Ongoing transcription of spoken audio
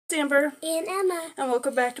Amber. And Emma. And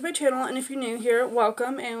welcome back to my channel, and if you're new here,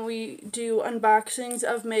 welcome, and we do unboxings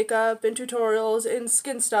of makeup and tutorials and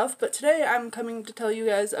skin stuff, but today I'm coming to tell you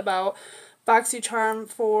guys about Boxycharm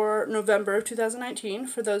for November of 2019.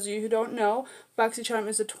 For those of you who don't know, Boxycharm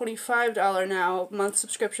is a $25 now month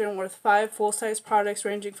subscription worth 5 full-size products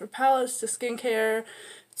ranging from palettes to skincare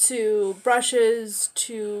to brushes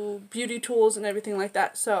to beauty tools and everything like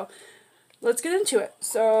that. So let's get into it.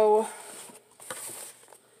 So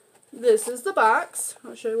this is the box.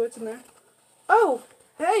 I'll show you what's in there. Oh,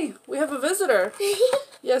 hey, we have a visitor.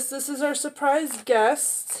 Yes, this is our surprise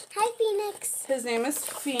guest. Hi, Phoenix. His name is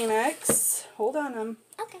Phoenix. Hold on him.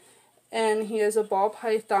 Okay. And he is a ball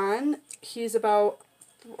python. He's about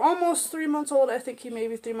almost 3 months old. I think he may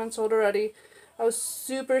be 3 months old already. I was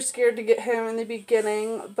super scared to get him in the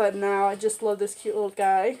beginning, but now I just love this cute little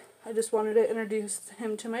guy. I just wanted to introduce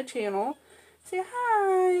him to my channel. Say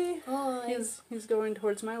hi. Hi. He's going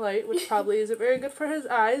towards my light, which probably isn't very good for his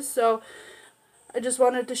eyes. So I just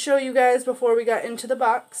wanted to show you guys before we got into the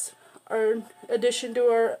box, our addition to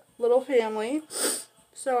our little family.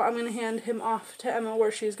 So I'm going to hand him off to Emma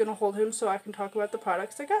where she's going to hold him so I can talk about the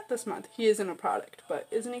products I got this month. He isn't a product, but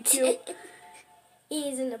isn't he cute? He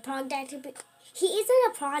isn't a product. He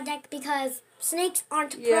isn't a product because snakes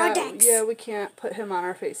aren't products. Yeah, we can't put him on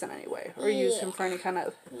our face in any way or use him for any kind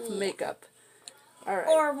of makeup. All right.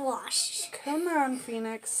 Or wash. Come on,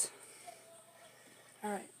 Phoenix.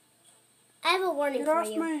 All right. I have a warning for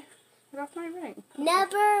you. Get off my ring.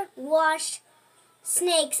 Never wash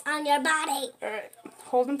snakes on your body. All right.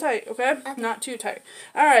 Hold them tight, okay? Not too tight.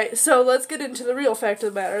 All right, so let's get into the real fact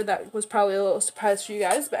of the matter. That was probably a little surprise for you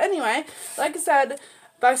guys. But anyway, like I said,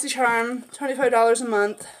 Boxycharm, $25 a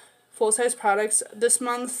month, full-size products. This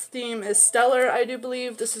month's theme is Stellar, I do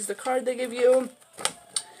believe. This is the card they give you.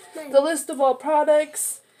 The list of all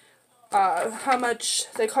products, how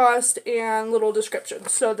much they cost, and little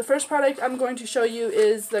descriptions. So the first product I'm going to show you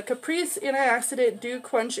is the Caprice Antioxidant Dew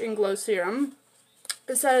Quench and Glow Serum.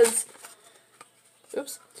 It says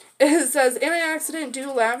antioxidant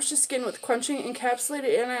dew lavishes skin with quenching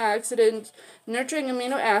encapsulated antioxidant, nurturing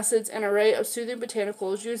amino acids, and array of soothing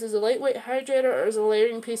botanicals. Used as a lightweight hydrator or as a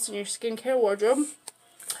layering piece in your skincare wardrobe.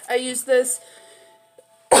 I use this.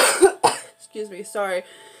 Excuse me, sorry.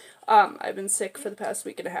 I've been sick for the past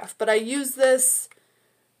week and a half, but I used this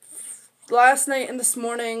last night and this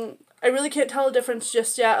morning. I really can't tell a difference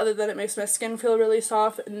just yet, other than it makes my skin feel really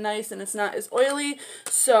soft and nice, and it's not as oily.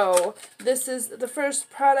 So this is the first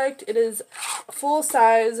product. It is full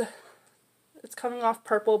size. It's coming off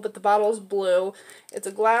purple, but the bottle's blue. It's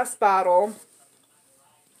a glass bottle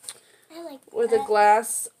with a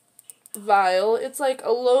glass vial. It's like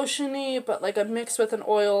a lotion-y, but like a mix with an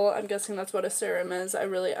oil. I'm guessing that's what a serum is.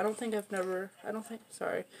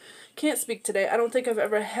 Can't speak today. I don't think I've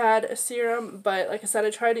ever had a serum, but like I said, I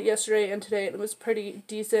tried it yesterday and today, and it was pretty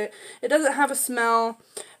decent. It doesn't have a smell,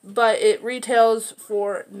 but it retails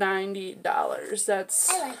for $90. That's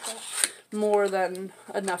more than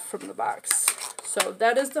enough from the box. So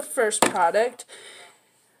that is the first product.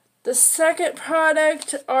 The second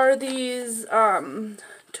product are these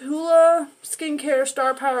Tula Skincare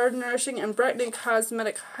Star Powered Nourishing and Brightening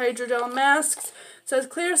Cosmetic Hydrogel Masks. It says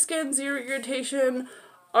clear skin, zero irritation.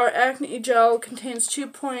 Our acne gel contains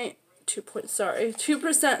 2%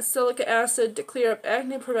 silica acid to clear up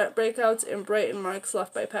acne, prevent breakouts, and brighten marks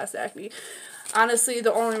left by past acne. Honestly,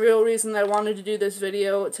 the only real reason I wanted to do this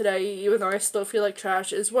video today, even though I still feel like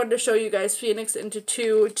trash, is one, to show you guys Phoenix, and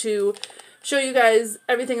two, to show you guys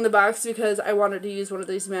everything in the box, because I wanted to use one of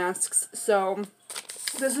these masks. So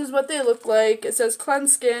this is what they look like. It says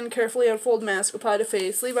cleanse skin, carefully unfold mask, apply to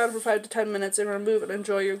face, leave on for 5 to 10 minutes, and remove and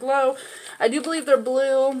enjoy your glow. I do believe they're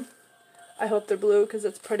blue. I hope they're blue because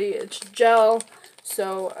it's pretty. It's gel,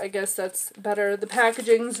 so I guess that's better. The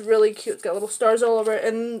packaging's really cute. It's got little stars all over it,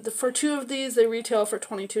 and for 2 of these, they retail for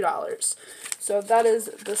 $22. So that is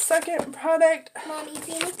the second product. Mommy,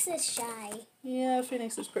 Phoenix is shy. Yeah,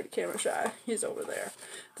 Phoenix is pretty camera shy. He's over there.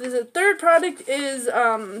 The third product is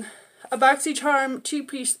a Boxycharm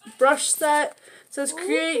 2-piece brush set. It says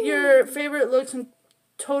create your favorite looks in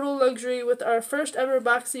total luxury with our first ever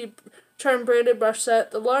Boxycharm branded brush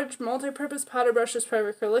set. The large multi-purpose powder brush is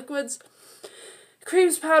perfect for liquids,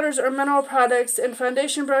 creams, powders, or mineral products, and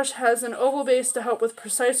foundation brush has an oval base to help with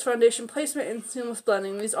precise foundation placement and seamless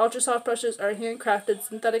blending. These ultra soft brushes are handcrafted,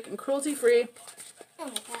 synthetic, and cruelty-free. Oh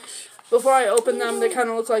my gosh. Before I open them, they kind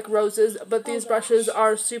of look like roses, but these brushes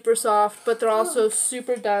are super soft, but they're also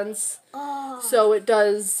super dense. So it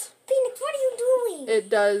does... Phoenix, what are you doing? It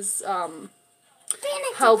does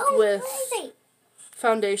Phoenix, help with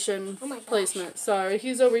foundation placement. Sorry,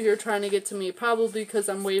 he's over here trying to get to me, probably because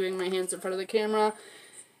I'm waving my hands in front of the camera.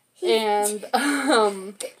 And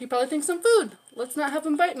he probably thinks I'm food. Let's not have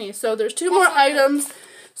him bite me. So there's two more items.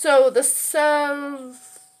 So the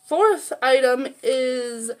fourth item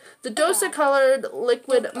is the Dosa Colored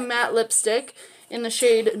Liquid Matte Lipstick in the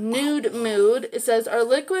shade Nude Mood. It says, our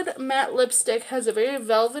liquid matte lipstick has a very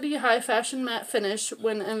velvety, high-fashion matte finish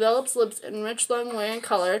when envelops lips in rich, long-wearing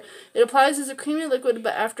color. It applies as a creamy liquid,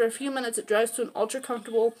 but after a few minutes it dries to an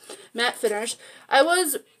ultra-comfortable matte finish. I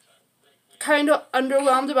was kind of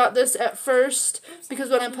underwhelmed about this at first because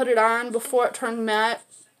when I put it on before it turned matte,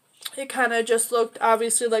 it kind of just looked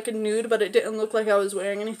obviously like a nude, but it didn't look like I was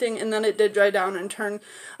wearing anything, and then it did dry down and turn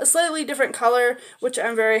a slightly different color, which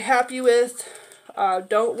I'm very happy with.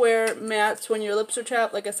 Don't wear mattes when your lips are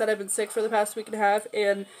chapped. Like I said, I've been sick for the past week and a half,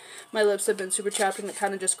 and my lips have been super chapped, and it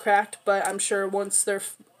kind of just cracked, but I'm sure once they're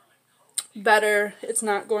better, it's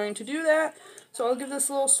not going to do that. So I'll give this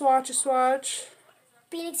a little swatch.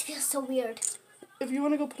 Phoenix feels so weird. If you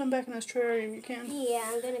want to go put him back in his terrarium, you can. Yeah,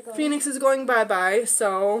 I'm going to go. Phoenix is going bye-bye,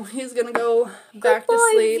 so he's going to go back to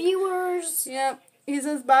sleep. Goodbye, viewers. Yep, he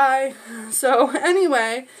says bye. So,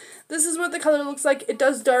 anyway, this is what the color looks like. It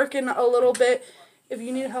does darken a little bit. If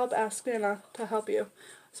you need help, ask Nana to help you.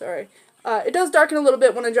 Sorry. It does darken a little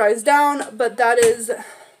bit when it dries down, but that is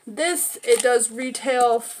this. It does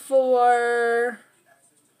retail for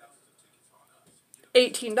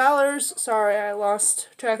 $18. Sorry, I lost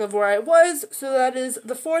track of where I was. So that is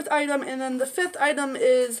the fourth item. And then the fifth item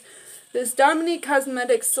is this Dominique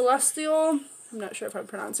Cosmetics Celestial. I'm not sure if I'm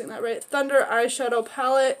pronouncing that right. Thunder Eyeshadow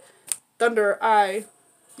Palette. Thunder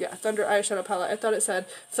Eyeshadow Palette. I thought it said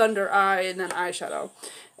Thunder Eye and then eyeshadow.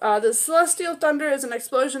 The Celestial Thunder is an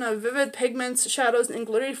explosion of vivid pigments, shadows, and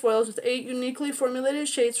glittery foils with 8 uniquely formulated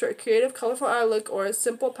shades for a creative, colorful eye look or a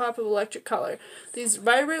simple pop of electric color. These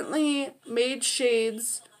vibrantly made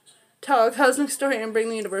shades tell a cosmic story and bring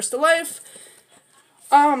the universe to life.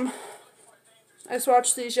 I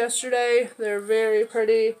swatched these yesterday. They're very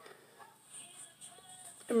pretty.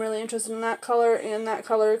 I'm really interested in that color and that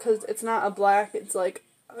color because it's not a black, it's like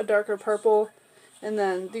a darker purple. And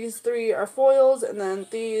then these 3 are foils, and then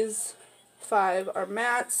these 5 are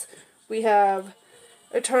mattes. We have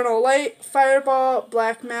Eternal Light, Fireball,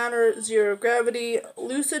 Black Matter, Zero Gravity,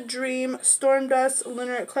 Lucid Dream, Storm Dust,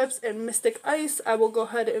 Lunar Eclipse, and Mystic Ice. I will go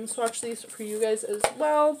ahead and swatch these for you guys as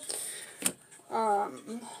well.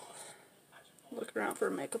 Looking around for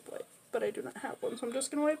a makeup wipe, but I do not have one, so I'm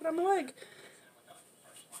just going to wipe it on my leg.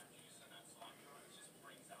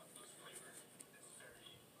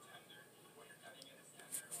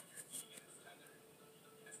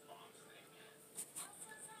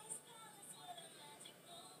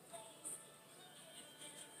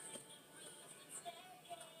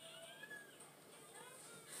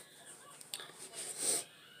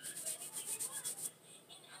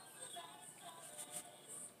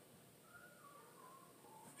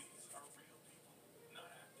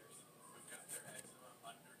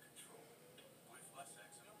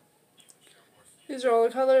 These are all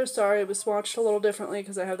the colors. Sorry, it was swatched a little differently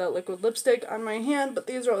because I have that liquid lipstick on my hand, but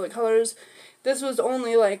these are all the colors. This was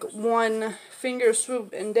only like one finger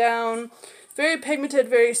swoop and down. Very pigmented,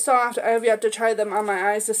 very soft. I have yet to try them on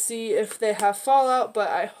my eyes to see if they have fallout, but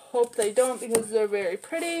I hope they don't because they're very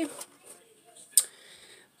pretty.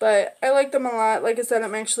 But I like them a lot. Like I said,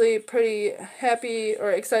 I'm actually pretty happy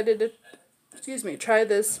or excited to, try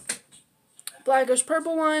this blackish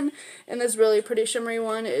purple one, and this really pretty shimmery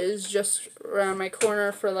one is just around my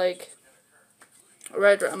corner for like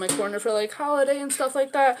holiday and stuff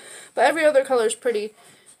like that. But every other color is pretty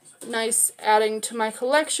nice adding to my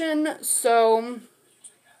collection. So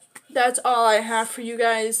that's all I have for you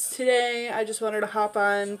guys today. I just wanted to hop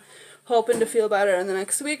on, hoping to feel better in the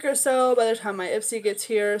next week or so by the time my Ipsy gets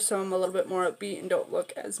here, so I'm a little bit more upbeat and don't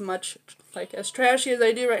look as much like as trashy as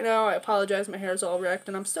I do right now. I apologize, my hair's all wrecked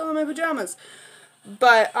and I'm still in my pajamas.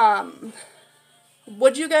 But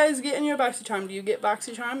what'd you guys get in your Boxycharm? Do you get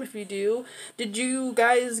Boxycharm? If you do, did you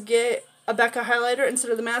guys get a Becca highlighter instead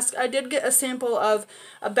of the mask? I did get a sample of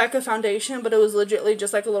a Becca foundation, but it was legitimately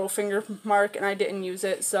just like a little finger mark and I didn't use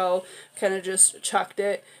it, so kind of just chucked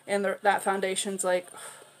it. And that foundation's like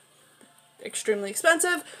extremely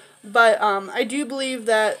expensive, but I do believe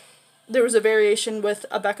that there was a variation with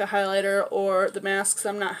a Becca highlighter or the masks.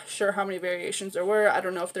 I'm not sure how many variations there were. I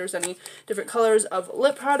don't know if there's any different colors of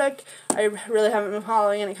lip product. I really haven't been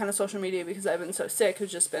following any kind of social media because I've been so sick. I've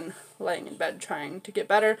just been laying in bed trying to get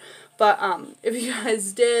better. But if you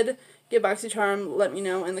guys did get Boxycharm, let me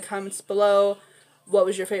know in the comments below. what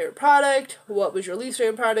was your favorite product, what was your least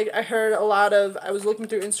favorite product. I heard I was looking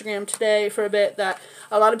through Instagram today for a bit that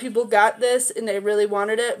a lot of people got this and they really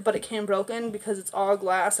wanted it, but it came broken because it's all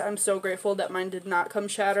glass. I'm so grateful that mine did not come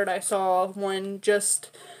shattered. I saw one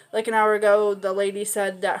just like an hour ago. The lady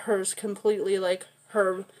said that hers completely, like,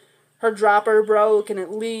 her dropper broke and it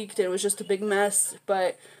leaked and it was just a big mess,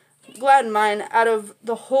 but glad mine, out of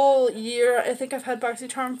the whole year I think I've had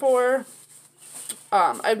Boxycharm for,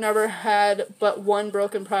 I've never had but one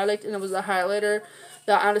broken product, and it was a highlighter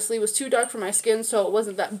that honestly was too dark for my skin, so it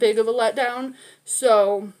wasn't that big of a letdown.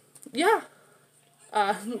 So, yeah.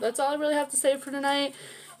 That's all I really have to say for tonight.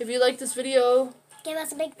 If you like this video, give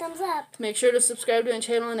us a big thumbs up. Make sure to subscribe to my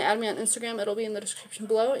channel and add me on Instagram. It'll be in the description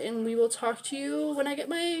below, and we will talk to you when I get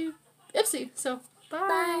my Ipsy. So, bye.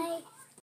 Bye.